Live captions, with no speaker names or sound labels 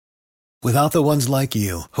Without the ones like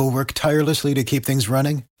you, who work tirelessly to keep things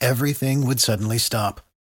running, everything would suddenly stop.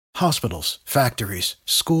 Hospitals, factories,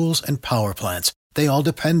 schools, and power plants, they all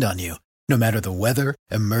depend on you. No matter the weather,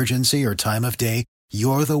 emergency, or time of day,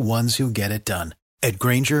 you're the ones who get it done. At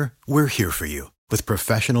Grainger, we're here for you with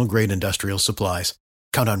professional-grade industrial supplies.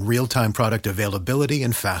 Count on real-time product availability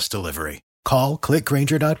and fast delivery. Call,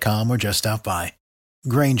 clickgrainger.com, or just stop by.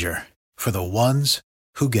 Grainger, for the ones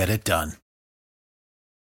who get it done.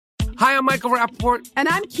 Hi, I'm Michael Rappaport. And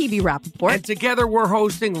I'm Kibi Rappaport. And together we're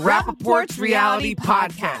hosting Rappaport's Reality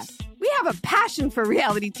Podcast. We have a passion for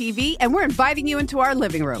reality TV, and we're inviting you into our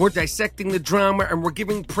living room. We're dissecting the drama, and we're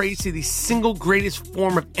giving praise to the single greatest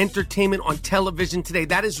form of entertainment on television today.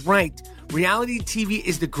 That is right. Reality TV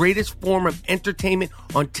is the greatest form of entertainment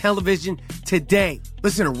on television today.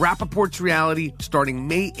 Listen to Rappaport's Reality starting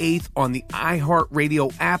May 8th on the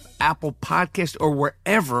iHeartRadio app, Apple Podcast, or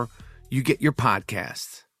wherever you get your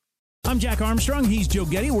podcasts. I'm Jack Armstrong. He's Joe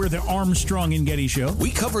Getty. We're the Armstrong and Getty Show. We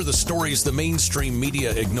cover the stories the mainstream media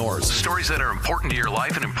ignores. The stories that are important to your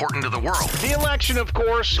life and important to the world. The election, of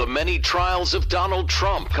course. The many trials of Donald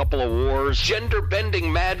Trump. Couple of wars.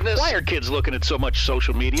 Gender-bending madness. Why are kids looking at so much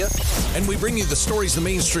social media? And we bring you the stories the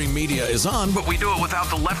mainstream media is on, but we do it without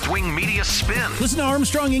the left-wing media spin. Listen to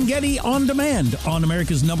Armstrong and Getty on demand on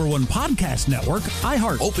America's #1 podcast network,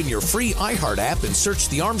 iHeart. Open your free iHeart app and search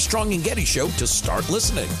the Armstrong and Getty Show to start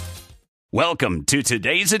listening. Welcome to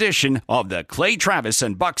today's edition of the Clay Travis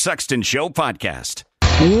and Buck Sexton Show podcast.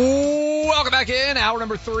 Welcome back in. Hour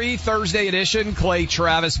number 3, Thursday edition, Clay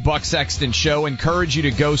Travis, Buck Sexton Show. Encourage you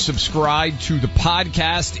to go subscribe to the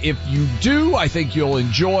podcast. If you do, I think you'll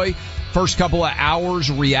enjoy first couple of hours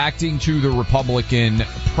reacting to the Republican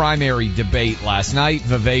primary debate last night.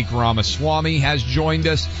 Vivek Ramaswamy has joined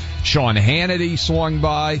us. Sean Hannity swung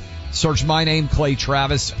by. Search my name, Clay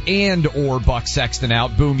Travis, and or Buck Sexton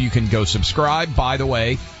out. Boom, you can go subscribe. By the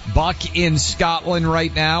way, Buck in Scotland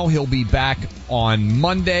right now. He'll be back on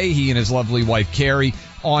Monday. He and his lovely wife, Carrie,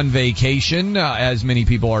 on vacation, as many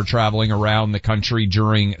people are traveling around the country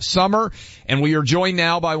during summer. And we are joined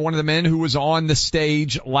now by one of the men who was on the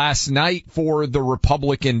stage last night for the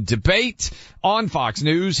Republican debate on Fox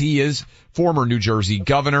News. He is former New Jersey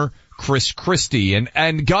Governor Christie.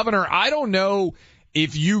 And Governor, I don't know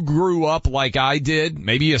if you grew up like I did,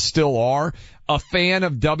 maybe you still are, a fan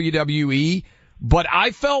of WWE, but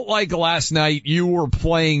I felt like last night you were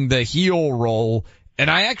playing the heel role, and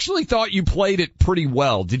I actually thought you played it pretty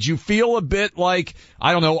well. Did you feel a bit like,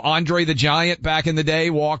 I don't know, Andre the Giant back in the day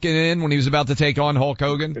walking in when he was about to take on Hulk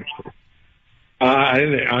Hogan? I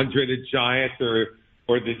didn't know, Andre the Giant or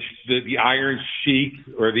the Iron Sheik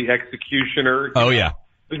or the Executioner. Oh, yeah.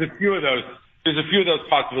 There's a few of those. There's a few of those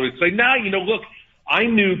possibilities. Like, now, look, I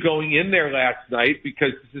knew going in there last night,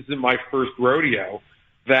 because this isn't my first rodeo,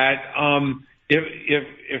 that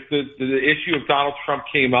if the issue of Donald Trump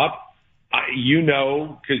came up,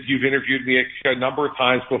 because you've interviewed me a number of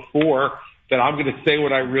times before, that I'm going to say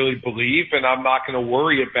what I really believe, and I'm not going to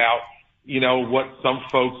worry about what some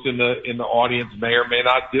folks in the audience may or may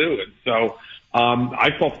not do. And so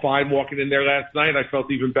I felt fine walking in there last night. I felt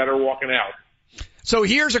even better walking out. So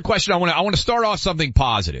here's a question. I want to start off something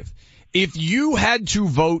positive. If you had to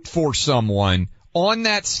vote for someone on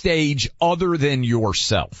that stage other than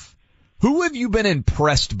yourself, who have you been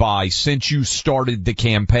impressed by since you started the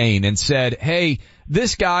campaign and said, hey,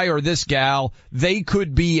 this guy or this gal, they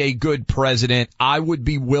could be a good president. I would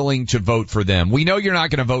be willing to vote for them. We know you're not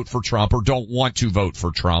going to vote for Trump or don't want to vote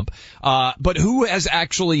for Trump. But who has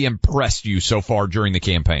actually impressed you so far during the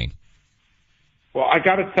campaign? Well, I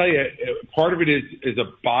got to tell you, part of it is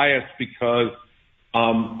a bias because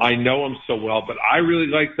I know him so well, but I really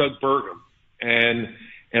like Doug Burgum, and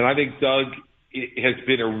I think Doug has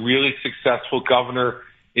been a really successful governor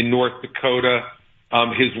in North Dakota.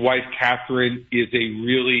 His wife, Catherine, is a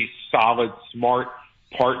really solid, smart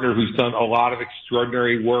partner who's done a lot of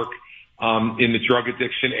extraordinary work in the drug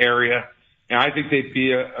addiction area, and I think they'd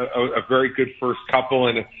be a very good first couple.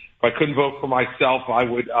 And if I couldn't vote for myself, I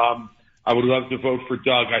would love to vote for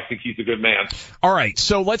Doug. I think he's a good man. All right,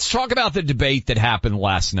 so let's talk about the debate that happened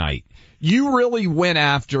last night. You really went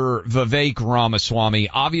after Vivek Ramaswamy.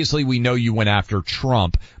 Obviously, we know you went after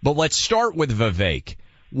Trump, but let's start with Vivek.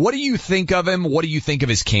 What do you think of him? What do you think of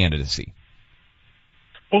his candidacy?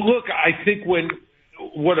 Well, look, I think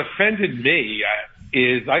what offended me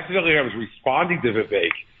is I feel like I was responding to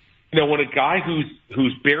Vivek. When a guy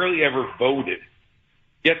who's barely ever voted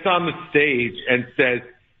gets on the stage and says,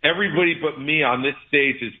 everybody but me on this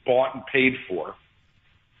stage is bought and paid for,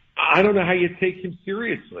 I don't know how you take him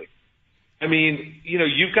seriously. I mean,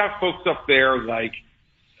 you've got folks up there like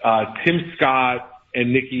Tim Scott,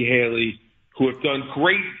 and Nikki Haley, who have done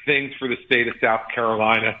great things for the state of South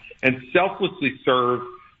Carolina and selflessly serve.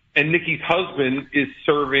 And Nikki's husband is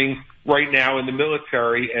serving right now in the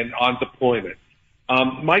military and on deployment.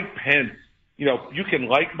 Mike Pence, you can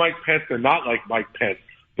like Mike Pence or not like Mike Pence,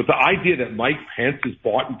 but the idea that Mike Pence is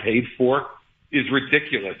bought and paid for is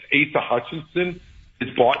ridiculous. Asa Hutchinson is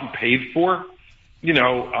bought and paid for.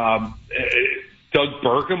 Doug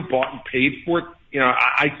Burgum bought and paid for it.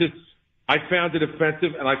 I found it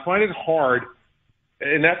offensive, and I find it hard,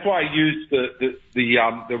 and that's why I used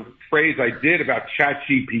the phrase I did about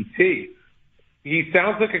ChatGPT. He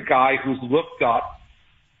sounds like a guy who's looked up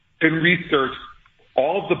and researched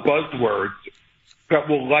all of the buzzwords that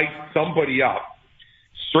will light somebody up,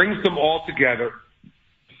 strings them all together,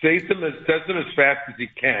 says them as fast as he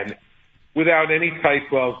can, without any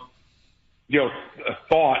type of a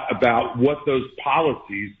thought about what those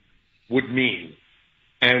policies would mean.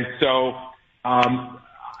 And so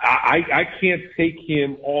I can't take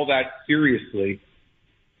him all that seriously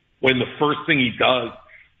when the first thing he does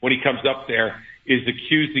when he comes up there is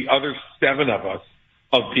accuse the other 7 of us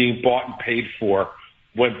of being bought and paid for,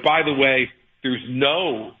 when, by the way, there's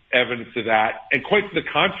no evidence of that. And quite to the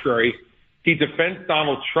contrary, he defends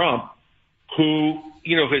Donald Trump, who,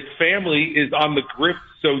 his family is on the grift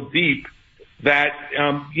so deep that,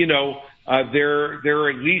 they're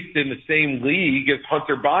at least in the same league as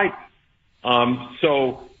Hunter Biden.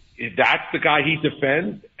 So that's the guy he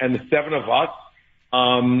defends, and the 7 of us,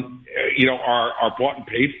 are bought and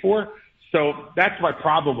paid for. So that's my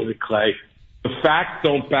problem with it, Clay. The facts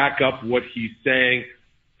don't back up what he's saying,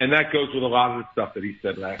 and that goes with a lot of the stuff that he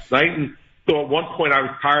said last night. And so at one point I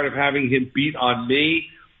was tired of having him beat on me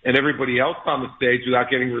and everybody else on the stage without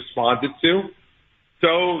getting responded to.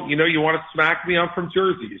 So, you want to smack me? I'm from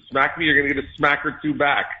Jersey. You smack me, you're going to get a smack or 2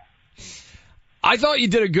 back. I thought you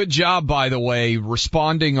did a good job, by the way,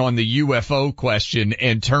 responding on the UFO question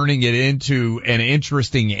and turning it into an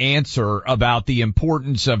interesting answer about the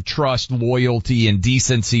importance of trust, loyalty, and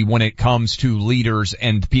decency when it comes to leaders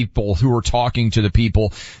and people who are talking to the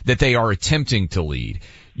people that they are attempting to lead.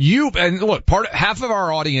 And look, half of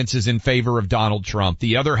our audience is in favor of Donald Trump.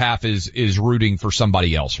 The other half is rooting for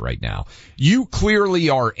somebody else right now. You clearly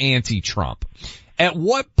are anti-Trump. At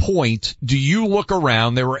what point do you look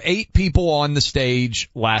around? There were 8 people on the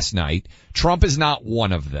stage last night. Trump is not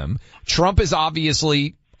one of them. Trump has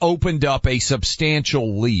obviously opened up a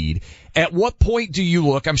substantial lead. At what point do you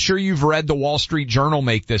look? I'm sure you've read the Wall Street Journal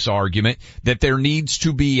make this argument that there needs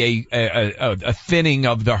to be a thinning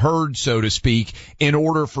of the herd, so to speak, in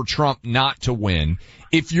order for Trump not to win.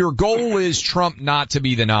 If your goal is Trump not to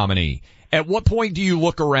be the nominee, at what point do you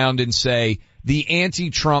look around and say, the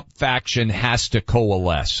anti-Trump faction has to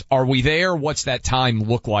coalesce? Are we there? What's that time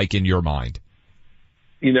look like in your mind?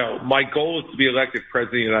 My goal is to be elected president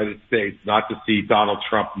of the United States, not to see Donald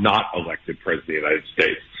Trump not elected president of the United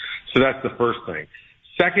States. So that's the first thing.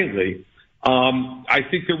 Secondly, I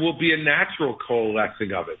think there will be a natural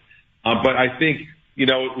coalescing of it. But I think,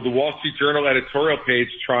 the Wall Street Journal editorial page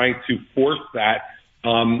trying to force that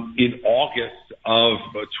in August of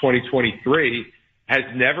 2023 has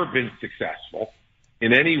never been successful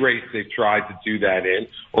in any race they've tried to do that in,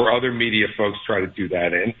 or other media folks try to do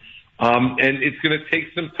that in. And it's going to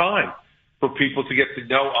take some time for people to get to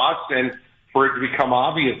know us and for it to become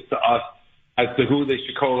obvious to us as to who they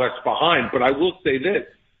should coalesce behind. But I will say this,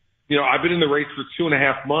 I've been in the race for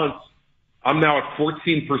 2.5 months. I'm now at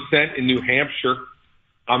 14% in New Hampshire.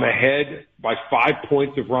 I'm ahead by 5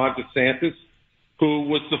 points of Ron DeSantis, who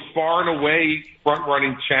was the far and away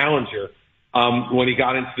front-running challenger when he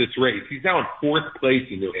got into this race. He's now in 4th place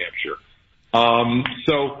in New Hampshire.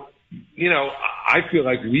 So, I feel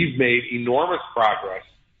like we've made enormous progress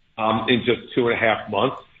in just 2.5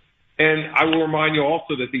 months. And I will remind you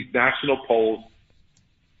also that these national polls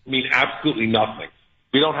mean absolutely nothing.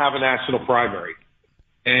 We don't have a national primary.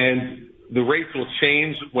 And the race will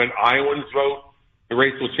change when Iowans vote. The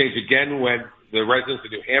race will change again when the residents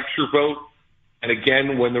of New Hampshire vote, and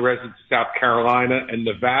again when the residents of South Carolina and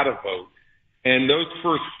Nevada vote. And those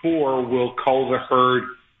first 4 will cull the herd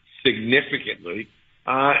significantly,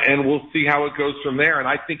 and we'll see how it goes from there. And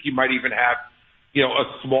I think you might even have, a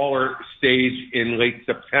smaller stage in late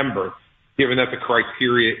September, given that the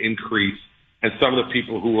criteria increase and some of the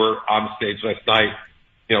people who were on stage last night,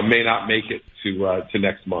 may not make it to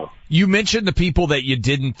next month. You mentioned the people that you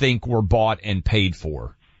didn't think were bought and paid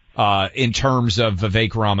for, in terms of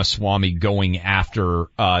Vivek Ramaswamy going after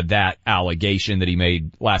that allegation that he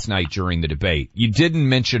made last night during the debate. You didn't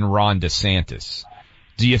mention Ron DeSantis.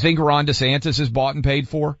 Do you think Ron DeSantis is bought and paid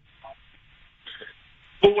for?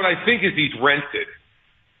 But what I think is he's rented.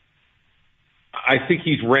 I think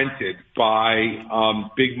he's rented by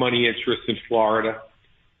big money interests in Florida.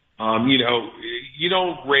 You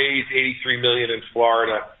don't raise $83 million in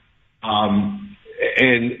Florida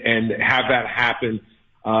and have that happen.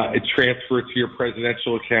 And transfer it to your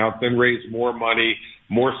presidential account, then raise more money,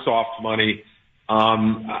 more soft money.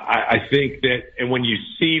 I think that, and when you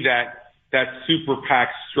see that super PAC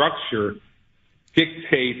structure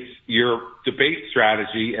dictates your debate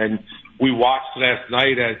strategy, and we watched last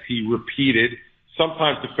night as he repeated,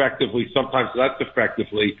 sometimes effectively, sometimes less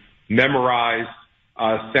effectively, memorized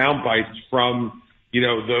sound bites from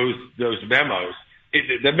those memos.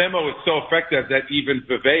 The memo is so effective that even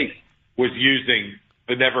Vivek was using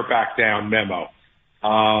the never back down memo.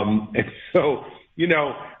 And so,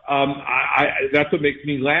 that's what makes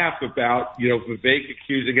me laugh about, Vivek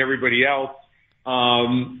accusing everybody else.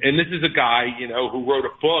 And this is a guy, who wrote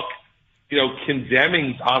a book,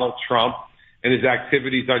 condemning Donald Trump and his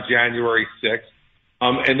activities on January 6th.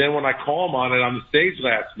 And then when I call him on it on the stage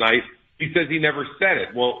last night, he says he never said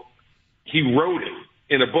it. Well, he wrote it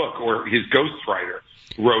in a book, or his ghostwriter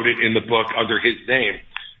wrote it in the book under his name.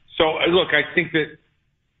 So, look, I think that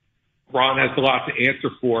Ron has a lot to answer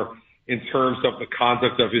for in terms of the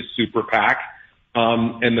conduct of his super PAC,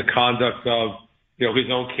 and the conduct of,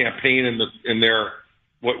 his own campaign and their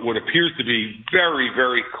what appears to be very,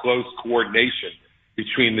 very close coordination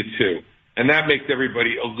between the two. And that makes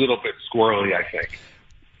everybody a little bit squirrely, I think.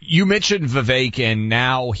 You mentioned Vivek, and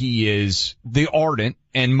now he is the ardent,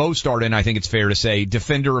 and most ardent, I think it's fair to say,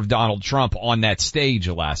 defender of Donald Trump on that stage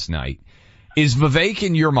last night. Is Vivek,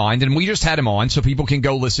 in your mind, and we just had him on so people can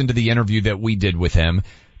go listen to the interview that we did with him,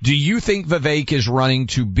 do you think Vivek is running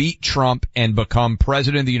to beat Trump and become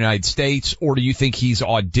president of the United States, or do you think he's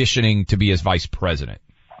auditioning to be his vice president?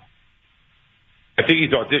 I think he's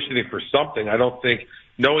auditioning for something. I don't think,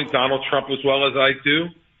 knowing Donald Trump as well as I do,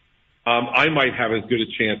 I might have as good a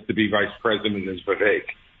chance to be vice president as Vivek.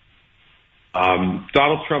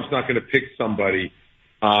 Donald Trump's not going to pick somebody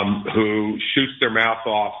who shoots their mouth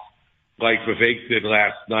off like Vivek did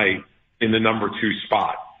last night in the number 2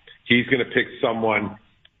 spot. He's going to pick someone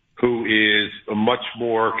who is much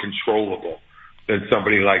more controllable than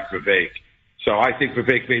somebody like Vivek. So I think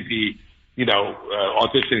Vivek may be,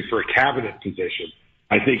 auditioning for a cabinet position.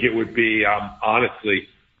 I think it would be, honestly,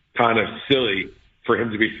 kind of silly for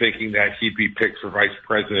him to be thinking that he'd be picked for vice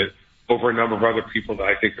president over a number of other people that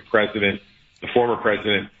I think the former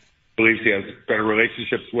president, believes he has better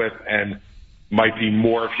relationships with and might be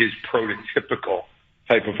more of his prototypical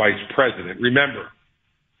type of vice president. Remember,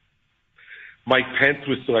 Mike Pence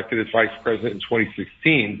was selected as vice president in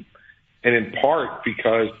 2016, and in part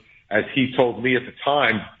because, as he told me at the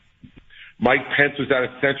time, Mike Pence was at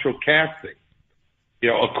a central casting,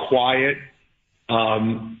 a quiet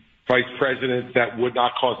vice president that would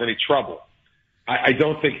not cause any trouble. I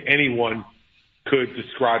don't think anyone could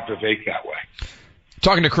describe Vivek that way.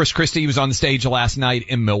 Talking to Chris Christie, he was on the stage last night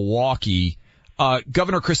in Milwaukee.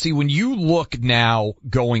 Governor Christie, when you look now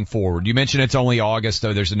going forward, you mentioned it's only August,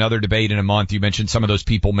 though there's another debate in a month. You mentioned some of those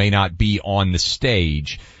people may not be on the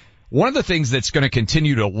stage. One of the things that's going to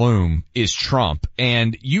continue to loom is Trump.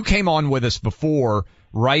 And you came on with us before,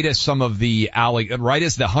 right as the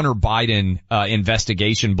Hunter Biden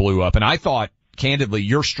investigation blew up. And I thought, candidly,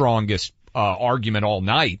 your strongest argument all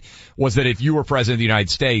night was that if you were president of the United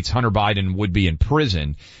States, Hunter Biden would be in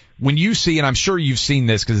prison. When you see, and I'm sure you've seen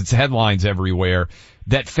this because it's headlines everywhere,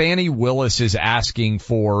 that Fani Willis is asking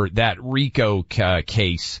for that RICO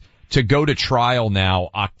case to go to trial now,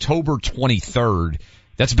 October 23rd.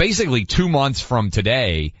 That's basically 2 months from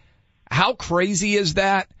today. How crazy is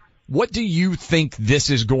that? What do you think this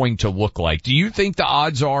is going to look like? Do you think the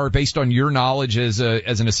odds are, based on your knowledge as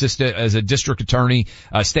an assistant, as a district attorney,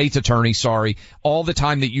 state's attorney, all the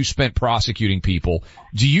time that you spent prosecuting people,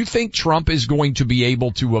 do you think Trump is going to be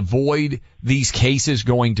able to avoid these cases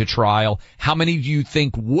going to trial? How many do you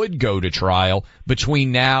think would go to trial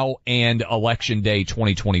between now and Election Day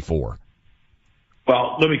 2024?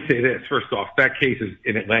 Well, let me say this. First off, that case is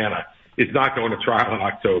in Atlanta. It's not going to trial in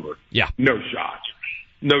October. Yeah. No shot.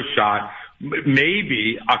 No shot.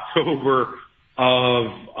 Maybe October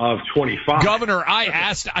of 25. Governor,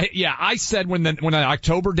 I said when the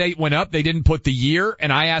October date went up, they didn't put the year,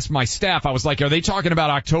 and I asked my staff, I was like, are they talking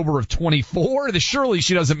about October of 24? Surely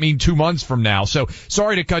she doesn't mean 2 months from now. So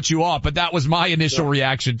sorry to cut you off, but that was my initial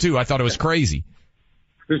reaction too. I thought it was crazy.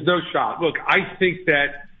 There's no shot. Look, I think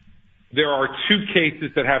that there are 2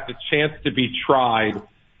 cases that have the chance to be tried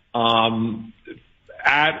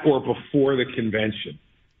at or before the convention.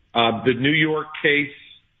 The New York case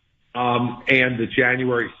and the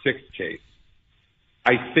January 6th case.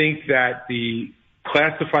 I think that the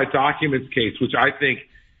classified documents case, which I think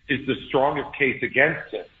is the strongest case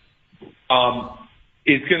against him,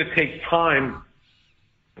 it's going to take time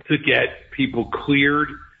to get people cleared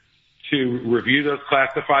to review those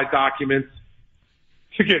classified documents,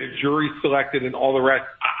 to get a jury selected and all the rest.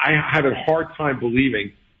 I had a hard time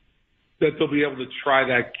believing that they'll be able to try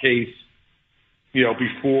that case,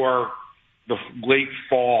 before the late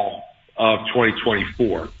fall of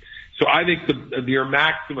 2024. So I think your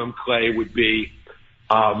maximum, Clay, would be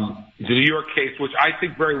the New York case, which I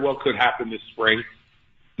think very well could happen this spring.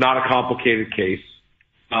 Not a complicated case.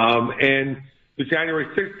 And the January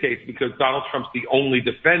 6th case, because Donald Trump's the only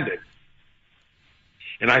defendant.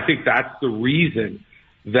 And I think that's the reason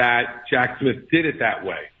that Jack Smith did it that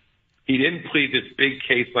way. He didn't plead this big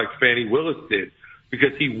case like Fani Willis did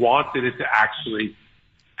because he wanted it to actually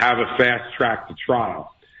have a fast track to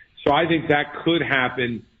trial. So I think that could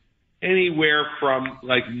happen anywhere from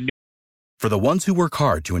For the ones who work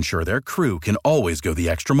hard to ensure their crew can always go the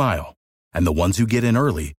extra mile, and the ones who get in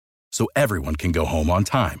early so everyone can go home on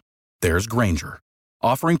time, there's Grainger,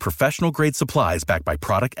 offering professional-grade supplies backed by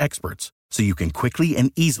product experts so you can quickly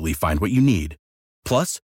and easily find what you need.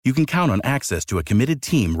 Plus, you can count on access to a committed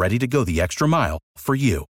team ready to go the extra mile for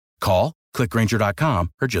you. Call, click Grainger.com,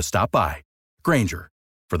 or just stop by. Grainger,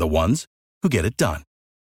 for the ones who get it done.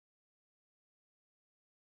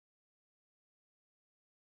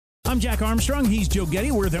 I'm Jack Armstrong. He's Joe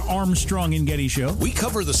Getty. We're the Armstrong and Getty Show. We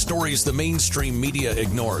cover the stories the mainstream media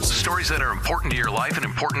ignores. Stories that are important to your life and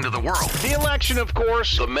important to the world. The election, of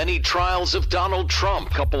course. The many trials of Donald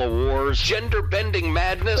Trump. Couple of wars. Gender-bending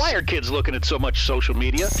madness. Why are kids looking at so much social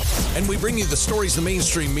media? And we bring you the stories the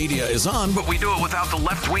mainstream media is on, but we do it without the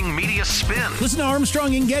left-wing media spin. Listen to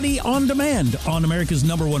Armstrong and Getty on demand on America's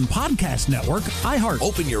 #1 podcast network, iHeart.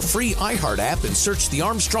 Open your free iHeart app and search the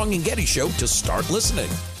Armstrong and Getty Show to start listening.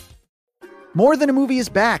 More Than a Movie is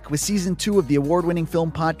back with Season 2 of the award-winning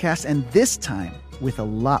film podcast, and this time with a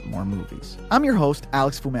lot more movies. I'm your host,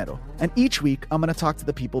 Alex Fumero, and each week I'm going to talk to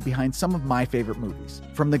the people behind some of my favorite movies.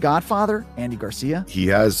 From The Godfather, Andy Garcia. He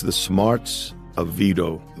has the smarts of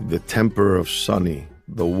Vito, the temper of Sonny,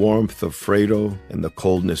 the warmth of Fredo, and the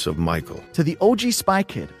coldness of Michael. To the OG Spy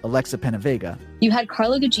Kid, Alexa Penavega. You had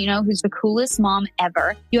Carla Gugino, who's the coolest mom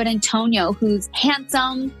ever. You had Antonio, who's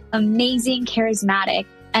handsome, amazing, charismatic.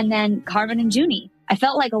 And then Carmen and Junie. I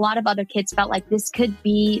felt like a lot of other kids felt like this could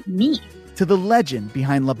be me. To the legend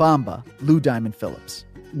behind La Bamba, Lou Diamond Phillips.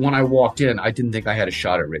 When I walked in, I didn't think I had a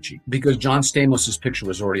shot at Richie because John Stamos' picture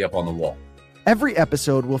was already up on the wall. Every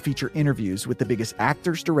episode will feature interviews with the biggest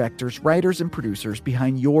actors, directors, writers, and producers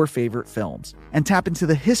behind your favorite films and tap into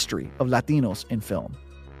the history of Latinos in film.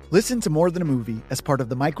 Listen to More Than a Movie as part of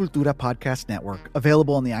the My Cultura podcast network,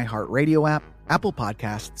 available on the iHeartRadio app, Apple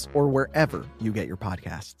Podcasts, or wherever you get your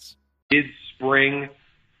podcasts. Mid-spring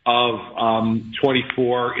of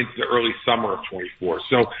 24 into the early summer of 24.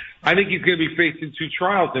 So I think he's going to be facing two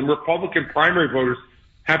trials, and Republican primary voters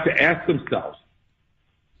have to ask themselves,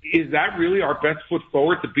 is that really our best foot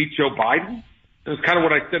forward to beat Joe Biden? That's kind of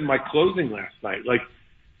what I said in my closing last night. Like,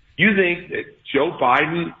 you think that Joe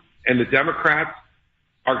Biden and the Democrats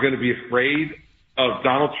are going to be afraid of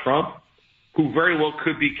Donald Trump, who very well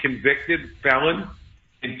could be convicted felon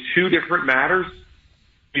in two different matters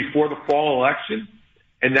before the fall election?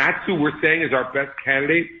 And that's who we're saying is our best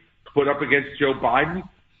candidate to put up against Joe Biden?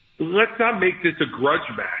 Let's not make this a grudge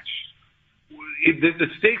match. The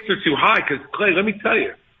stakes are too high because, Clay, let me tell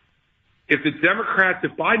you, if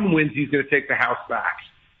Biden wins, he's going to take the House back.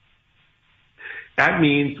 That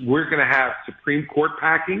means we're going to have Supreme Court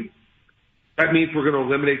packing. That means we're going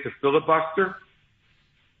to eliminate the filibuster.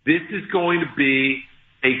 This is going to be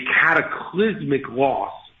a cataclysmic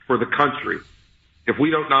loss for the country if we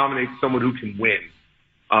don't nominate someone who can win.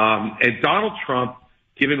 And Donald Trump,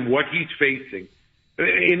 given what he's facing,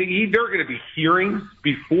 and there are going to be hearings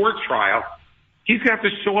before trial. He's going to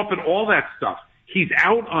have to show up and all that stuff. He's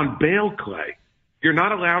out on bail, Clay. You're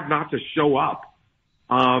not allowed not to show up.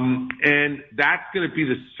 And that's going to be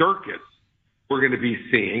the circus we're going to be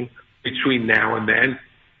seeing between now and then.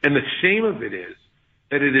 And the shame of it is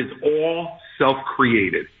that it is all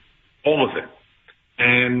self-created, all of it.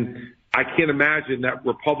 And I can't imagine that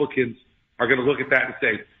Republicans are going to look at that and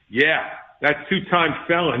say, yeah, that two-time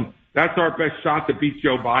felon, that's our best shot to beat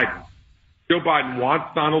Joe Biden. Joe Biden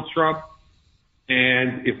wants Donald Trump,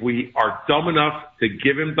 and if we are dumb enough to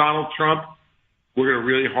give him Donald Trump, we're going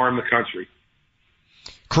to really harm the country.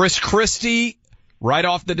 Chris Christie, right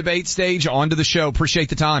off the debate stage, onto the show. Appreciate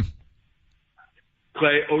the time.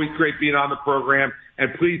 Clay, always great being on the program.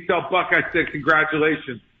 And please tell Buck I said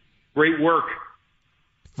congratulations. Great work.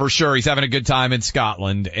 For sure. He's having a good time in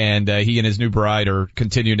Scotland, and he and his new bride are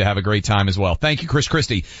continuing to have a great time as well. Thank you, Chris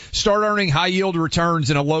Christie. Start earning high-yield returns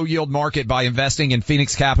in a low-yield market by investing in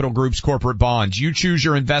Phoenix Capital Group's corporate bonds. You choose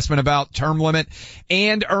your investment amount, term limit,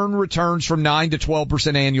 and earn returns from 9 to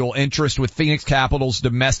 12% annual interest with Phoenix Capital's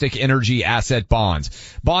domestic energy asset bonds.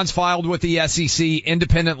 Bonds filed with the SEC,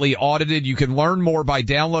 independently audited. You can learn more by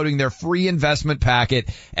downloading their free investment packet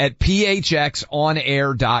at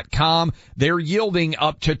phxonair.com. They're yielding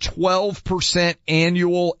up to 12%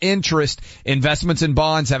 annual interest. Investments in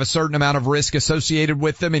bonds have a certain amount of risk associated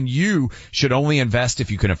with them, and you should only invest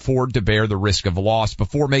if you can afford to bear the risk of loss.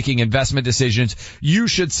 Before making investment decisions, you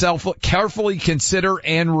should carefully consider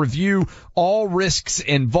and review all risks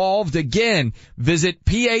involved. Again, visit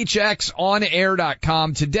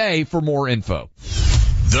phxonair.com today for more info.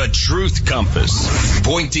 The Truth Compass,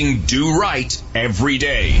 pointing due right every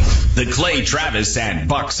day. The Clay Travis and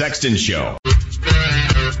Buck Sexton Show.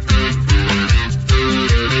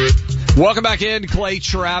 Welcome back in, Clay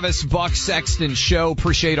Travis, Buck Sexton Show.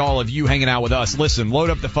 Appreciate all of you hanging out with us. Listen, load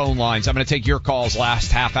up the phone lines. I'm going to take your calls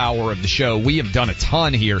last half hour of the show. We have done a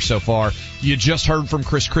ton here so far. You just heard from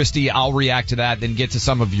Chris Christie. I'll react to that, then get to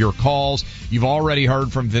some of your calls. You've already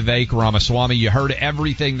heard from Vivek Ramaswamy. You heard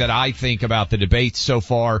everything that I think about the debate so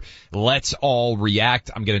far. Let's all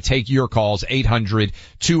react. I'm going to take your calls,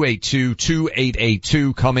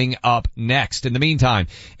 800-282-2882, coming up next. In the meantime,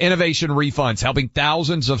 Innovation Refunds, helping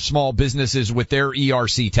thousands of small businesses with their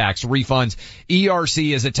ERC tax refunds.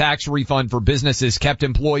 ERC is a tax refund for businesses kept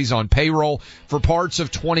employees on payroll for parts of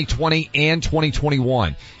 2020 and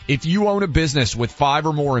 2021. If you own a business with 5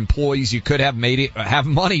 or more employees, you could have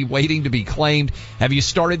money waiting to be claimed. Have you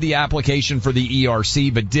started the application for the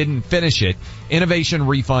ERC but didn't finish it? Innovation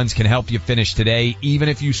Refunds can help you finish today, even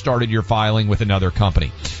if you started your filing with another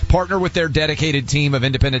company. Partner with their dedicated team of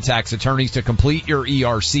independent tax attorneys to complete your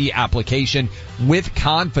ERC application with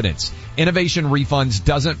confidence. Innovation Refunds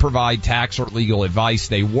doesn't provide tax or legal advice.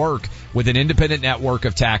 They work with an independent network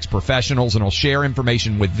of tax professionals and will share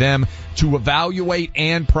information with them to evaluate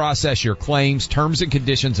and process your claims. Terms and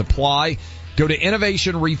conditions apply. Go to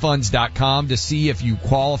innovationrefunds.com to see if you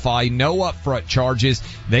qualify. No upfront charges.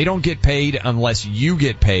 They don't get paid unless you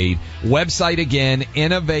get paid. Website again,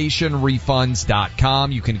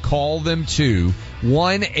 innovationrefunds.com. You can call them to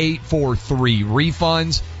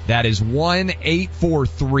 1-843-REFUNDS. That is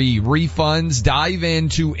 1-843-REFUNDS. Dive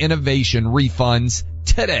into Innovation Refunds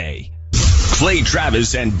today. Clay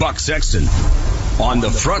Travis and Buck Sexton on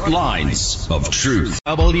the front lines of truth.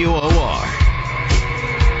 WOR.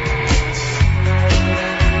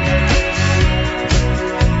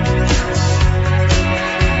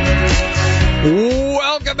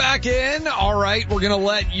 Welcome back in. All right, we're going to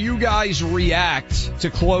let you guys react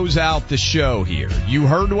to close out the show here. You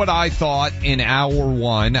heard what I thought in hour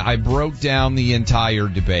one. I broke down the entire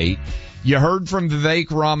debate. You heard from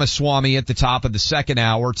Vivek Ramaswamy at the top of the second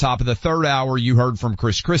hour. Top of the third hour, you heard from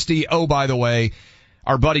Chris Christie. Oh, by the way,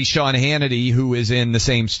 our buddy Sean Hannity, who is in the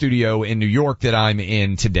same studio in New York that I'm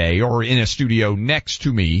in today, or in a studio next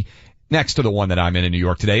to me, next to the one that I'm in New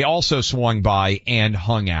York today, also swung by and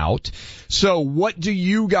hung out. So what do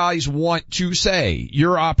you guys want to say?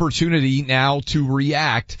 Your opportunity now to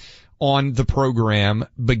react on the program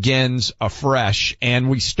begins afresh. And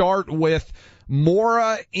we start with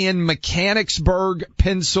Maura in Mechanicsburg,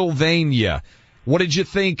 Pennsylvania. What did you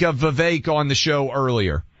think of Vivek on the show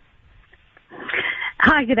earlier?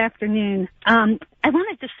 Hi, good afternoon. I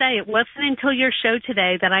wanted to say it wasn't until your show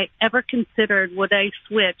today that I ever considered would I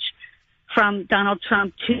switch from Donald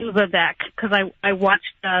Trump to Vivek, because I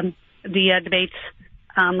watched the debates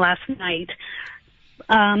last night.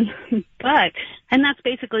 And that's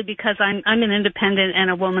basically because I'm an independent and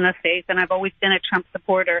a woman of faith, and I've always been a Trump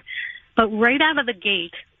supporter. But right out of the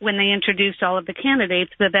gate, when they introduced all of the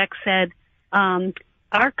candidates, Vivek said,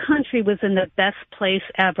 our country was in the best place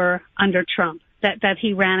ever under Trump, that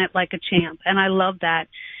he ran it like a champ. And I love that.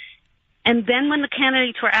 And then when the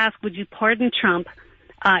candidates were asked, would you pardon Trump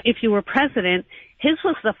if you were president, his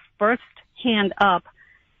was the first hand up.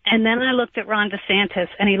 And then I looked at Ron DeSantis,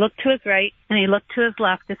 and he looked to his right, and he looked to his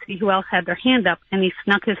left to see who else had their hand up, and he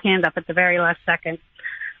snuck his hand up at the very last second.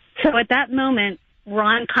 So at that moment,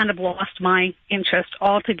 Ron kind of lost my interest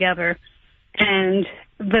altogether. And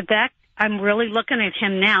Vivek, I'm really looking at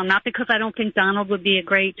him now, not because I don't think Donald would be a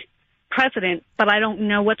great president, but I don't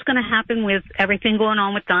know what's going to happen with everything going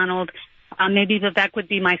on with Donald. Maybe Vivek would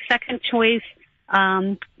be my second choice.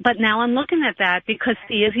 But now I'm looking at that because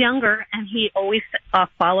he is younger and he always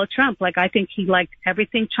followed Trump. Like, I think he liked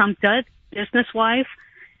everything Trump did business-wise.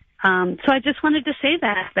 So I just wanted to say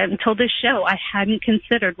that until this show, I hadn't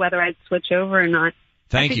considered whether I'd switch over or not.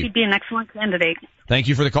 I think he'd be an excellent candidate. Thank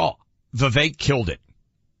you for the call. Vivek killed it.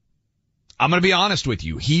 I'm going to be honest with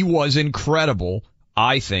you. He was incredible,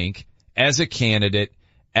 I think, as a candidate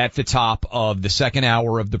at the top of the second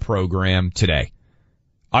hour of the program today.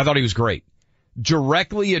 I thought he was great.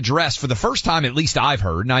 Directly addressed, for the first time at least I've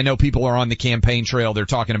heard, and I know people are on the campaign trail, they're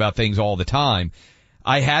talking about things all the time.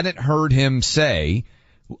 I hadn't heard him say,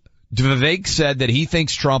 Vivek said that he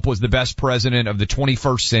thinks Trump was the best president of the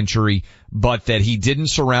 21st century, but that he didn't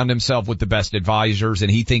surround himself with the best advisors, and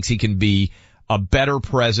he thinks he can be a better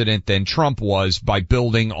president than Trump was by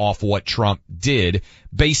building off what Trump did.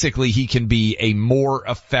 Basically, he can be a more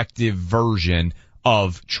effective version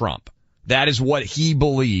of Trump. That is what he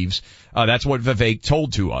believes. That's what Vivek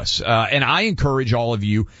told to us. And I encourage all of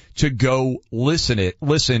you to go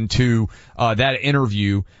listen to that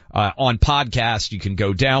interview on podcast. You can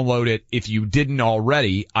go download it. If you didn't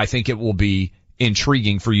already, I think it will be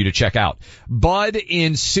intriguing for you to check out. Bud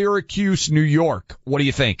in Syracuse, New York. What do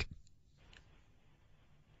you think?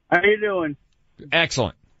 How you doing?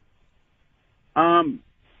 Excellent.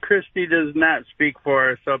 Christie does not speak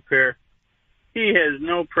for us up here. He has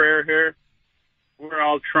no prayer here. We're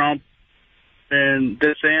all Trump. And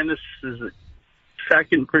DeSantis is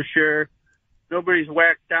second for sure. Nobody's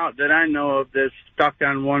whacked out that I know of that's stuck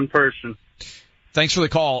on one person. Thanks for the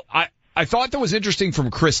call. I thought that was interesting from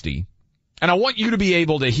Christie, and I want you to be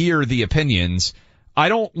able to hear the opinions.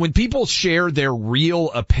 When people share their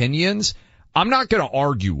real opinions, I'm not going to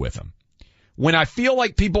argue with them. When I feel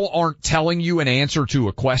like people aren't telling you an answer to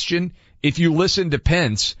a question, if you listen to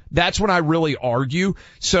Pence, that's when I really argue.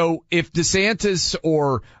 So if DeSantis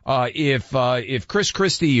or if Chris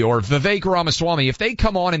Christie or Vivek Ramaswamy, if they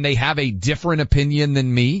come on and they have a different opinion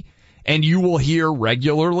than me, and you will hear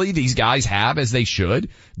regularly these guys have, as they should,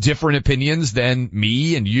 different opinions than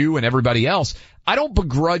me and you and everybody else, I don't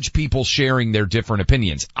begrudge people sharing their different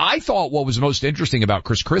opinions. I thought what was most interesting about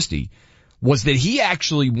Chris Christie was that he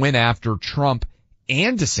actually went after Trump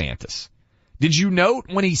and DeSantis. Did you note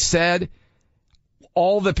when he said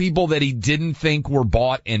all the people that he didn't think were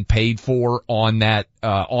bought and paid for on that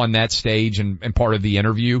stage and part of the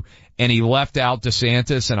interview, and he left out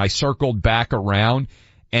DeSantis, and I circled back around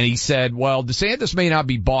and he said, well, DeSantis may not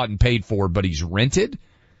be bought and paid for, but he's rented.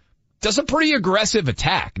 That's a pretty aggressive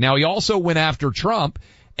attack. Now, he also went after Trump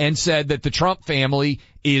and said that the Trump family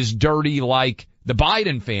is dirty like the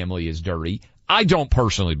Biden family is dirty. I don't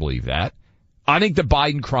personally believe that. I think the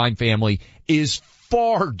Biden crime family is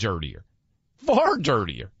far dirtier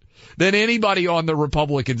than anybody on the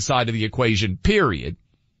Republican side of the equation, period.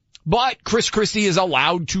 But Chris Christie is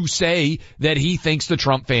allowed to say that he thinks the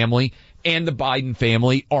Trump family and the Biden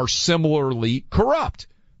family are similarly corrupt.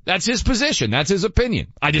 That's his position. That's his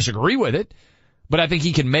opinion. I disagree with it, but I think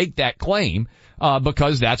he can make that claim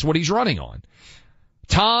because that's what he's running on.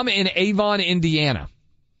 Tom in Avon, Indiana.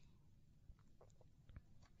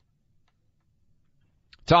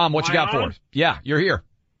 Tom, what you got for us? Yeah, you're here.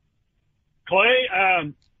 Clay,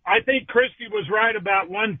 I think Christie was right about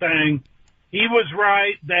one thing. He was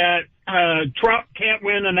right that Trump can't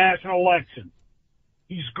win a national election.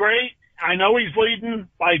 He's great. I know he's leading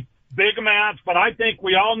by big amounts, but I think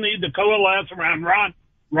we all need to coalesce around Ron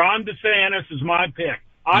DeSantis is my pick.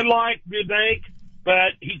 I like Vivek,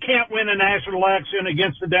 but he can't win a national election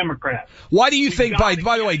against the Democrats. Why do you think, by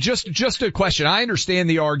the way, just a question. I understand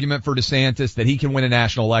the argument for DeSantis that he can win a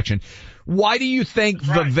national election. Why do you think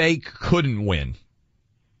Vivek couldn't win?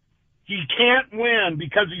 He can't win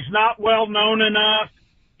because he's not well known enough.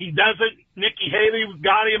 He doesn't. Nikki Haley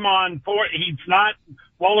got him on he's not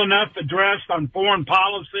well enough addressed on foreign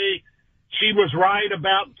policy. She was right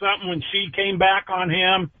about something when she came back on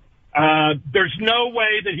him. There's no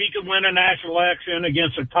way that he could win a national election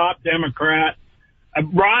against a top Democrat.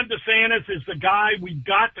 Ron DeSantis is the guy we've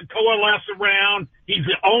got to coalesce around. He's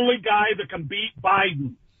the only guy that can beat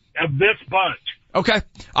Biden of this bunch. Okay.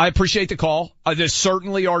 I appreciate the call. There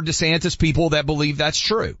certainly are DeSantis people that believe that's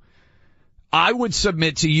true. I would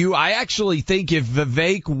submit to you, I actually think if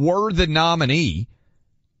Vivek were the nominee,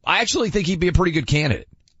 I actually think he'd be a pretty good candidate.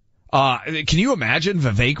 Can you imagine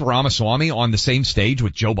Vivek Ramaswamy on the same stage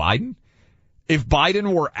with Joe Biden? If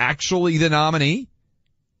Biden were actually the nominee,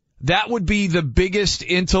 that would be the biggest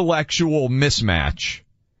intellectual mismatch,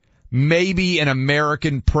 maybe in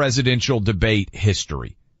American presidential debate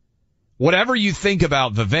history. Whatever you think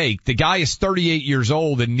about Vivek, the guy is 38 years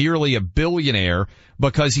old and nearly a billionaire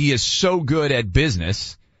because he is so good at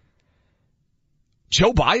business.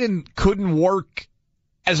 Joe Biden couldn't work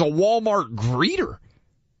as a Walmart greeter.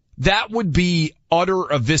 That would be utter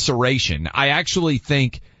evisceration. I actually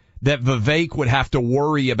think that Vivek would have to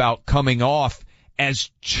worry about coming off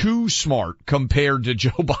as too smart compared to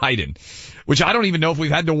Joe Biden, which I don't even know if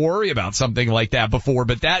we've had to worry about something like that before,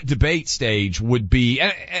 but that debate stage would be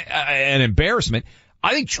an embarrassment.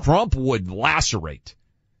 I think Trump would lacerate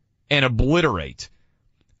and obliterate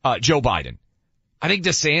Joe Biden. I think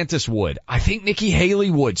DeSantis would. I think Nikki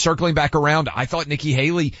Haley would. Circling back around, I thought Nikki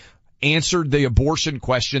Haley answered the abortion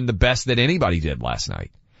question the best that anybody did last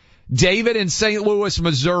night. David in St. Louis,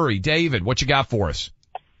 Missouri. David, what you got for us?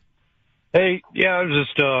 Hey, yeah, I was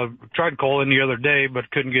just tried calling the other day, but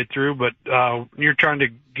couldn't get through. But you're trying to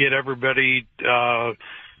get everybody to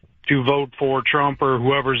vote for Trump or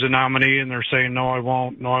whoever's the nominee, and they're saying, no, I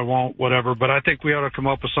won't, whatever. But I think we ought to come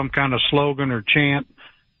up with some kind of slogan or chant,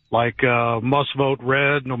 like must vote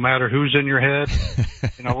red, no matter who's in your head.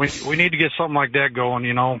 We need to get something like that going,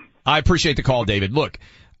 I appreciate the call, David. Look,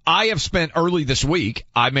 I have spent early this week,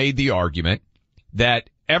 I made the argument that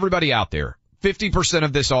everybody out there, 50%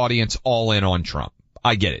 of this audience all in on Trump.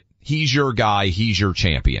 I get it. He's your guy. He's your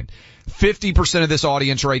champion. 50% of this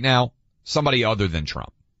audience right now, somebody other than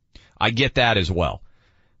Trump. I get that as well.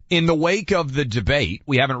 In the wake of the debate,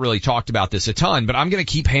 we haven't really talked about this a ton, but I'm going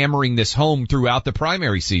to keep hammering this home throughout the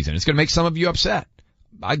primary season. It's going to make some of you upset.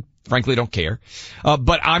 I frankly don't care.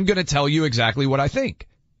 But I'm going to tell you exactly what I think.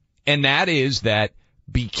 And that is that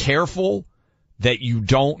be careful that you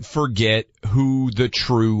don't forget who the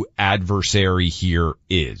true adversary here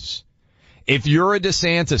is. If you're a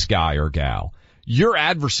DeSantis guy or gal, your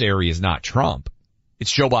adversary is not Trump.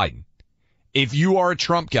 It's Joe Biden. If you are a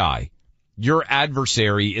Trump guy, your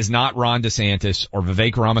adversary is not Ron DeSantis or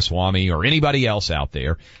Vivek Ramaswamy or anybody else out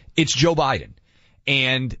there. It's Joe Biden.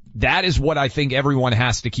 And that is what I think everyone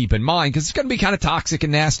has to keep in mind, because it's going to be kind of toxic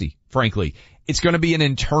and nasty, frankly. It's going to be an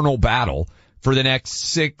internal battle for the next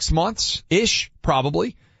 6 months-ish,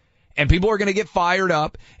 probably. And people are going to get fired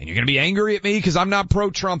up, and you're going to be angry at me because I'm not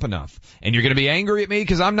pro-Trump enough. And you're going to be angry at me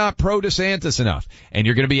because I'm not pro-DeSantis enough. And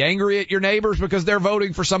you're going to be angry at your neighbors because they're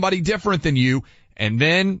voting for somebody different than you. And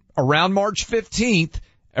then around March 15th,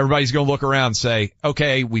 everybody's going to look around and say,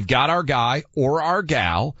 okay, we've got our guy or our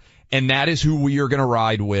gal, and that is who we are going to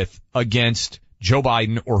ride with against Joe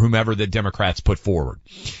Biden or whomever the Democrats put forward.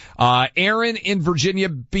 Aaron in Virginia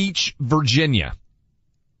Beach, Virginia.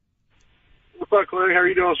 What's up, Clay? How are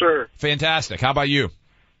you doing, sir? Fantastic. How about you?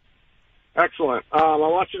 Excellent. I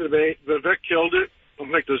watched the debate. Vivek killed it. I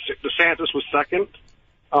think DeSantis was second.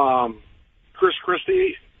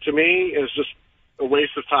 Christie, to me, is just a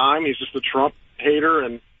waste of time. He's just a Trump hater,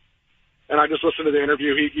 and I just listened to the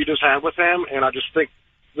interview he just had with him, and I just think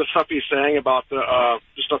the stuff he's saying about the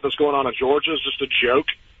stuff that's going on in Georgia is just a joke.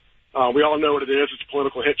 We all know what it is. It's a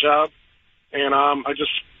political hit job. And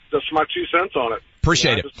that's my 2 cents on it.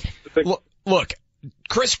 Appreciate it. Look,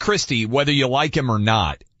 Chris Christie, whether you like him or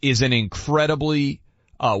not, is an incredibly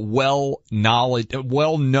well-known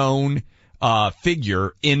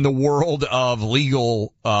figure in the world of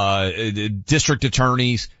legal district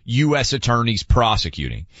attorneys, U.S. attorneys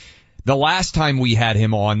prosecuting. The last time we had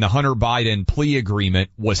him on, the Hunter Biden plea agreement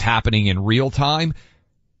was happening in real time.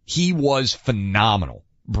 He was phenomenal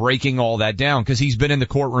breaking all that down because he's been in the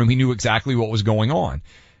courtroom. He knew exactly what was going on.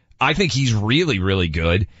 I think he's really, really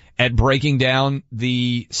good at breaking down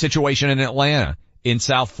the situation in Atlanta, in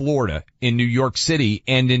South Florida, in New York City,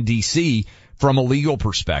 and in D.C. from a legal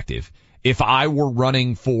perspective. If I were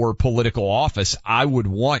running for political office, I would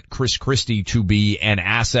want Chris Christie to be an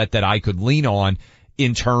asset that I could lean on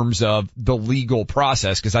in terms of the legal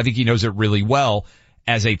process, because I think he knows it really well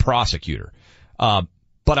as a prosecutor.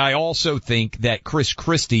 But I also think that Chris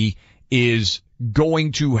Christie is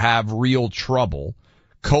going to have real trouble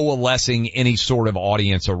coalescing any sort of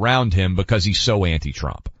audience around him because he's so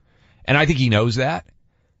anti-Trump. And I think he knows that.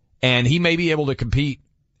 And he may be able to compete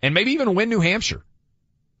and maybe even win New Hampshire.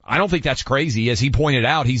 I don't think that's crazy. As he pointed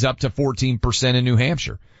out, he's up to 14% in New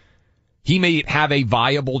Hampshire. He may have a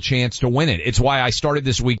viable chance to win it. It's why I started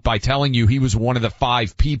this week by telling you he was one of the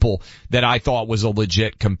 5 people that I thought was a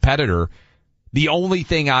legit competitor. The only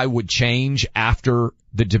thing I would change after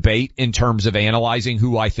the debate in terms of analyzing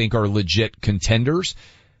who I think are legit contenders,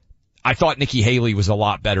 I thought Nikki Haley was a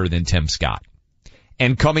lot better than Tim Scott.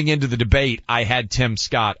 And coming into the debate, I had Tim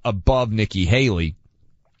Scott above Nikki Haley.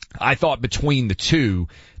 I thought between the two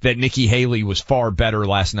that Nikki Haley was far better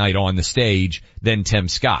last night on the stage than Tim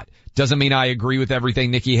Scott. Doesn't mean I agree with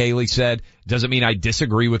everything Nikki Haley said. Doesn't mean I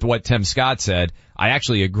disagree with what Tim Scott said. I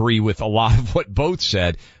actually agree with a lot of what both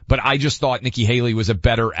said, but I just thought Nikki Haley was a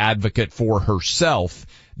better advocate for herself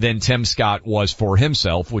than Tim Scott was for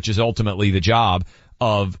himself, which is ultimately the job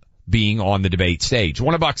of being on the debate stage.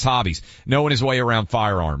 One of Buck's hobbies, knowing his way around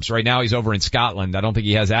firearms. Right now he's over in Scotland. I don't think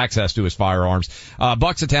he has access to his firearms.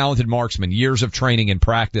 Buck's a talented marksman, years of training and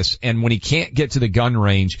practice, and when he can't get to the gun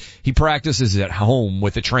range, he practices at home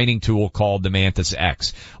with a training tool called the Mantis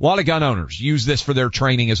X. A lot of gun owners use this for their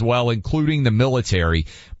training as well, including the military.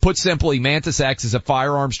 Put simply, Mantis X is a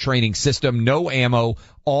firearms training system, no ammo,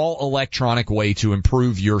 all electronic way to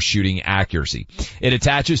improve your shooting accuracy. It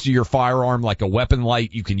attaches to your firearm like a weapon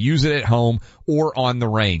light. You can use it at home or on the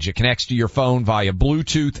range. It connects to your phone via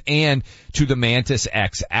Bluetooth and to the Mantis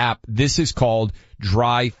X app. This is called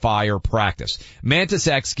dry fire practice. Mantis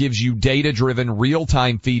X gives you data-driven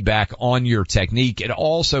real-time feedback on your technique. It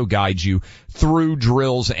also guides you through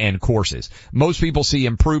drills and courses. Most people see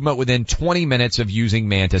improvement within 20 minutes of using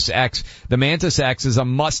Mantis X. The Mantis X is a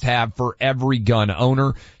must-have for every gun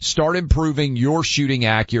owner. Start improving your shooting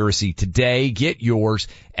accuracy today. Get yours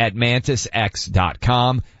at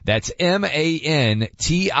MantisX.com. That's MantisX.com.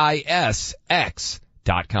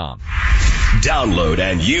 Download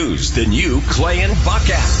and use the new Clay and Buck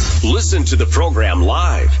app. Listen to the program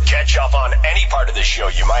live. Catch up on any part of the show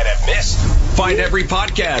you might have missed. Find every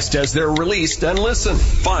podcast as they're released and listen.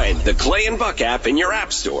 Find the Clay and Buck app in your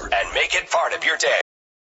app store and make it part of your day.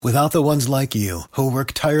 Without the ones like you, who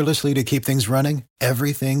work tirelessly to keep things running,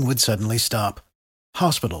 everything would suddenly stop.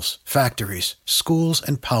 Hospitals, factories, schools,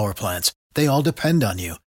 and power plants, they all depend on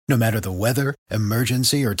you. No matter the weather,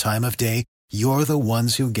 emergency, or time of day, you're the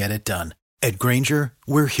ones who get it done. At Grainger,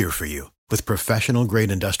 we're here for you with professional-grade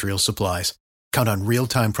industrial supplies. Count on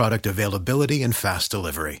real-time product availability and fast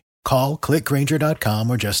delivery. Call, clickgrainger.com,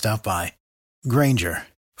 or just stop by. Grainger,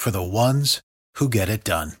 for the ones who get it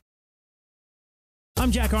done. I'm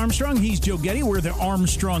Jack Armstrong. He's Joe Getty. We're the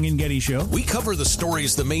Armstrong and Getty Show. We cover the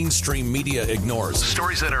stories the mainstream media ignores.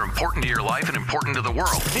 Stories that are important to your life and important to the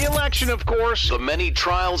world. The election, of course. The many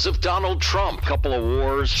trials of Donald Trump. Couple of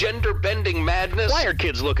wars. Gender-bending madness. Why are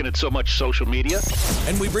kids looking at so much social media?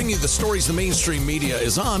 And we bring you the stories the mainstream media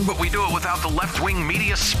is on, but we do it without the left-wing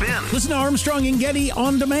media spin. Listen to Armstrong and Getty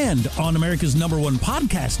on demand on America's #1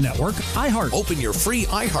 podcast network, iHeart. Open your free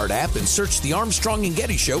iHeart app and search the Armstrong and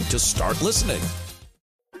Getty Show to start listening.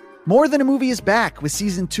 More Than a Movie is back with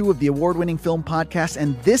Season 2 of the award-winning film podcast,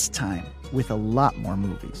 and this time with a lot more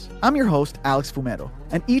movies. I'm your host, Alex Fumero,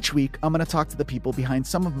 and each week I'm going to talk to the people behind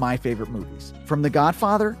some of my favorite movies. From The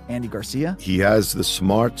Godfather, Andy Garcia. He has the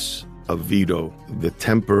smarts of Vito, the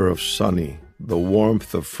temper of Sonny, the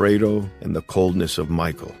warmth of Fredo, and the coldness of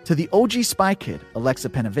Michael. To the OG Spy Kid, Alexa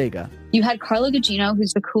Penavega. You had Carla Gugino,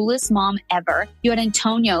 who's the coolest mom ever. You had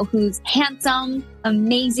Antonio, who's handsome,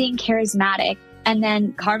 amazing, charismatic. And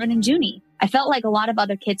then Carvin and Junie. I felt like a lot of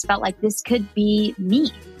other kids felt like this could be me.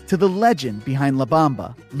 To the legend behind La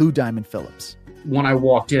Bamba, Lou Diamond Phillips. When I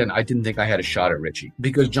walked in, I didn't think I had a shot at Richie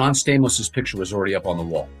because John Stamos' picture was already up on the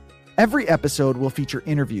wall. Every episode will feature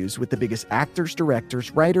interviews with the biggest actors, directors,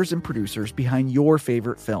 writers, and producers behind your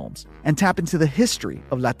favorite films and tap into the history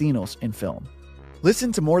of Latinos in film.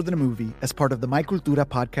 Listen to More Than a Movie as part of the My Cultura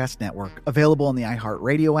podcast network, available on the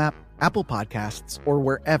iHeartRadio app, Apple Podcasts, or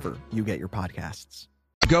wherever you get your podcasts.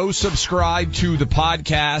 Go subscribe to the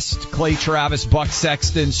podcast. Clay Travis, Buck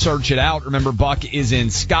Sexton, search it out. Remember, Buck is in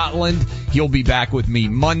Scotland. He'll be back with me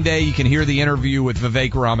Monday. You can hear the interview with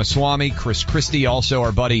Vivek Ramaswamy, Christie, also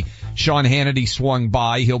our buddy Sean Hannity swung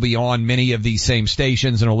by. He'll be on many of these same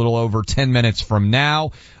stations in a little over 10 minutes from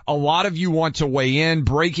now. A lot of you want to weigh in.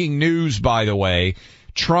 Breaking news, by the way.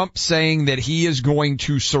 Trump saying that he is going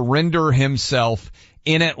to surrender himself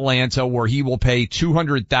in Atlanta, where he will pay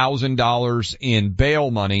 $200,000 in bail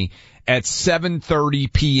money at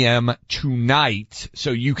 7:30 p.m. tonight. So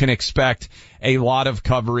you can expect a lot of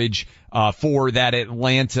coverage for that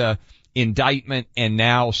Atlanta indictment and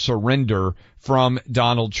now surrender from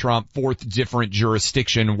Donald Trump, fourth different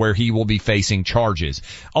jurisdiction where he will be facing charges.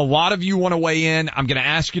 A lot of you want to weigh in. I'm going to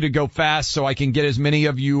ask you to go fast so I can get as many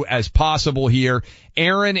of you as possible here.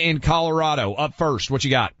 Aaron in Colorado, up first. What you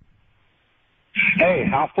got? Hey,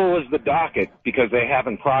 how full is the docket? Because they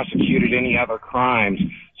haven't prosecuted any other crimes,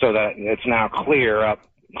 so that it's now cleared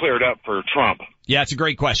up for Trump. Yeah, it's a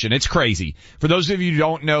great question. It's crazy. For those of you who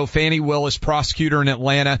don't know, Fannie Willis, prosecutor in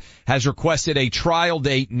Atlanta, has requested a trial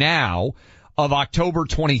date now of October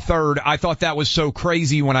 23rd. I thought that was so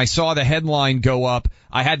crazy when I saw the headline go up.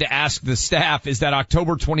 I had to ask the staff, is that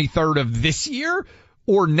October 23rd of this year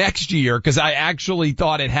or next year? Because I actually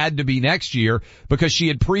thought it had to be next year because she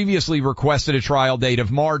had previously requested a trial date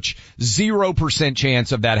of March. 0%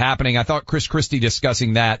 chance of that happening. I thought Christie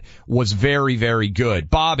discussing that was very, very good.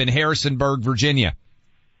 Bob in Harrisonburg, Virginia.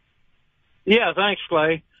 Yeah, thanks,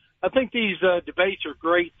 Clay. I think these debates are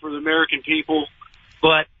great for the American people,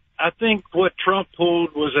 but I think what Trump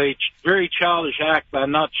pulled was a very childish act by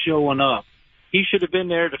not showing up. He should have been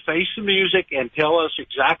there to face the music and tell us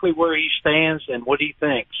exactly where he stands and what he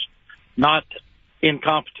thinks, not in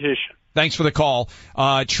competition. Thanks for the call.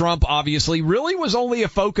 Trump obviously really was only a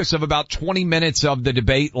focus of about 20 minutes of the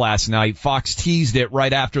debate last night. Fox teased it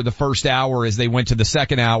right after the first hour. As they went to the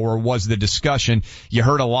second hour was the discussion. You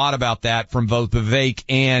heard a lot about that from both Vivek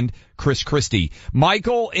and Christie.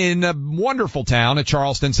 Michael in a wonderful town of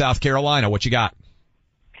Charleston, South Carolina. What you got?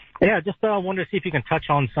 Yeah, just wanted to see if you can touch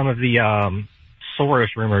on some of the Soros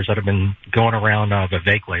rumors that have been going around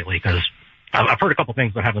Vivek lately, because I've heard a couple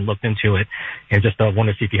things but haven't looked into it, and just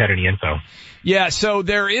wanted to see if you had any info. Yeah, so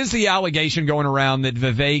there is the allegation going around that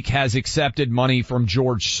Vivek has accepted money from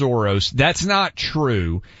George Soros. That's not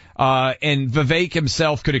true. And Vivek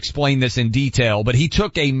himself could explain this in detail, but he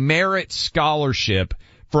took a merit scholarship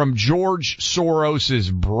from George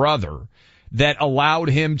Soros's brother that allowed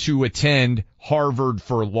him to attend Harvard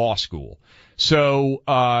for law school. So,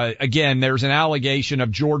 again, there's an allegation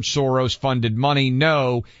of George Soros funded money.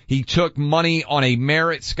 No, he took money on a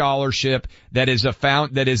merit scholarship that is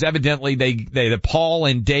evidently the Paul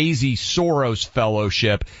and Daisy Soros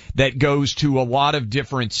Fellowship that goes to a lot of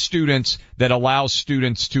different students that allows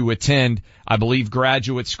students to attend, I believe,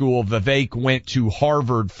 graduate school. Vivek went to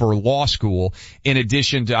Harvard for law school in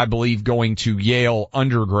addition to, I believe, going to Yale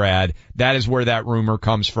undergrad. That is where that rumor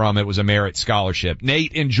comes from. It was a merit scholarship.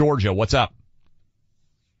 Nate in Georgia, what's up?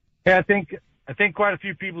 Yeah, I think quite a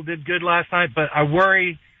few people did good last night, but I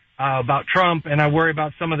worry about Trump, and I worry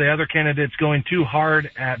about some of the other candidates going too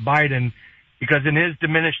hard at Biden, because in his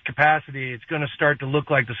diminished capacity, it's going to start to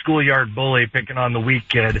look like the schoolyard bully picking on the weak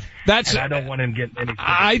kid. And I don't want him getting any.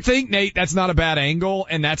 I think, Nate, that's not a bad angle,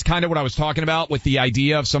 and that's kind of what I was talking about with the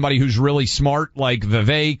idea of somebody who's really smart like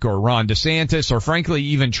Vivek or Ron DeSantis or, frankly,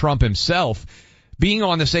 even Trump himself being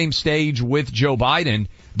on the same stage with Joe Biden.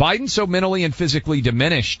 Biden's so mentally and physically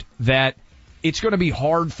diminished that it's going to be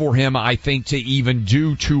hard for him, I think, to even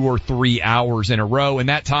do 2 or 3 hours in a row. And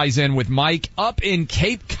that ties in with Mike up in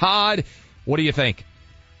Cape Cod. What do you think?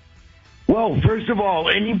 Well, first of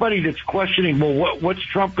all, anybody that's questioning, well, what's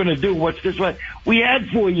Trump going to do? What's this? We had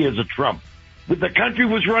 4 years of Trump, but the country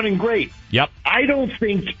was running great. Yep. I don't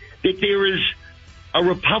think that there is a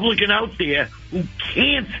Republican out there who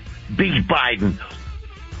can't beat Biden.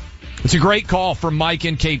 It's a great call from Mike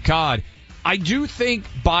in Cape Cod. I do think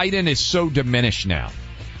Biden is so diminished now.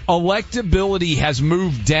 Electability has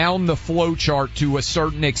moved down the flow chart to a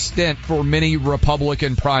certain extent for many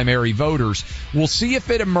Republican primary voters. We'll see if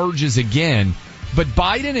it emerges again, but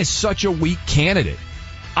Biden is such a weak candidate.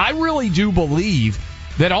 I really do believe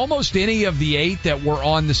that almost any of the 8 that were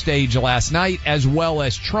on the stage last night, as well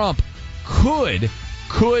as Trump, could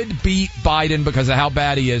beat Biden because of how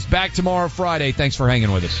bad he is. Back tomorrow, Friday. Thanks for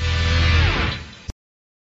hanging with us.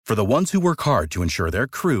 For the ones who work hard to ensure their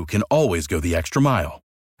crew can always go the extra mile,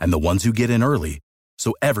 and the ones who get in early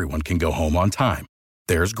so everyone can go home on time,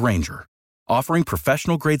 there's Grainger, offering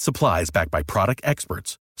professional-grade supplies backed by product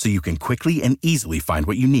experts so you can quickly and easily find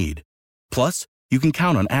what you need. Plus, you can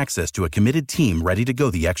count on access to a committed team ready to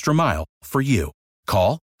go the extra mile for you.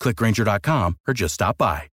 Call, click Grainger.com, or just stop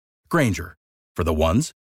by. Grainger, for the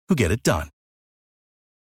ones who get it done.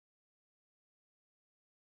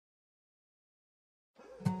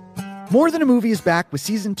 More Than a Movie is back with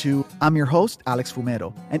Season 2. I'm your host, Alex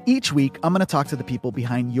Fumero, and each week I'm going to talk to the people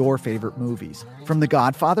behind your favorite movies. From The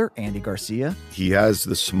Godfather, Andy Garcia. He has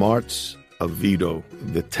the smarts of Vito,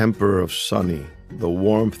 the temper of Sonny, the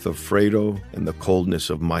warmth of Fredo, and the coldness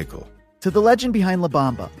of Michael. To the legend behind La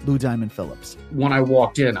Bamba, Lou Diamond Phillips. When I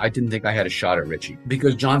walked in, I didn't think I had a shot at Richie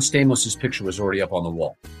because John Stamos' picture was already up on the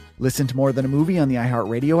wall. Listen to More Than a Movie on the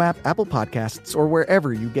iHeartRadio app, Apple Podcasts, or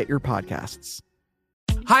wherever you get your podcasts.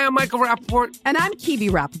 Hi, I'm Michael Rappaport. And I'm Kibi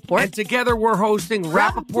Rappaport. And together we're hosting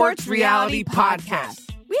Rappaport's Reality Podcast.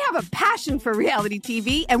 We have a passion for reality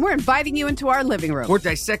TV, and we're inviting you into our living room. We're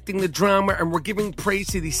dissecting the drama, and we're giving praise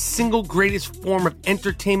to the single greatest form of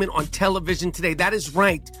entertainment on television today. That is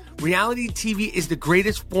right. Reality TV is the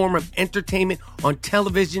greatest form of entertainment on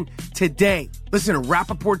television today. Listen to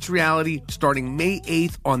Rappaport's Reality starting May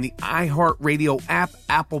 8th on the iHeartRadio app,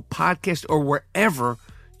 Apple Podcast, or wherever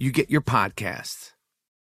you get your podcasts.